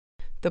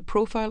The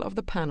profile of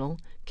the panel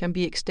can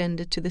be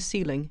extended to the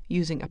ceiling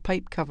using a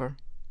pipe cover.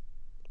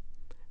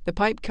 The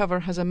pipe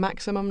cover has a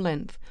maximum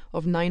length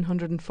of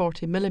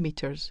 940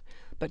 mm,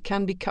 but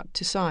can be cut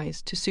to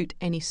size to suit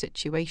any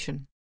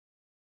situation.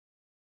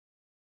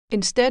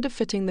 Instead of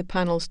fitting the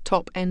panel's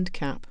top end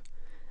cap,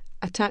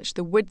 attach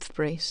the width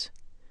brace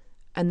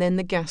and then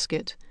the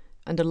gasket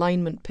and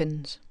alignment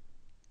pins.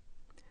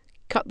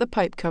 Cut the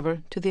pipe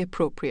cover to the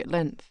appropriate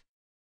length.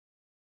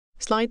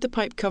 Slide the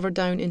pipe cover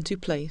down into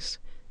place,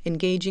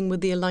 engaging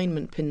with the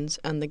alignment pins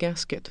and the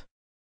gasket.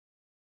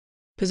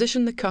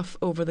 Position the cuff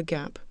over the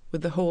gap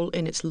with the hole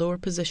in its lower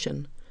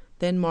position,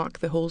 then mark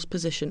the hole's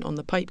position on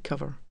the pipe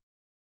cover.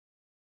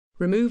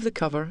 Remove the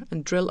cover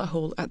and drill a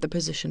hole at the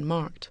position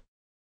marked.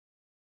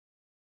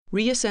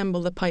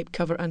 Reassemble the pipe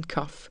cover and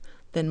cuff,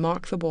 then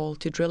mark the wall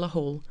to drill a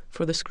hole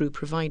for the screw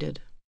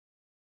provided.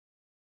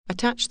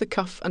 Attach the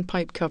cuff and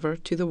pipe cover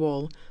to the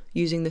wall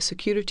using the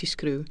security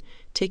screw,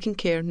 taking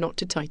care not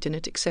to tighten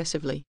it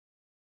excessively.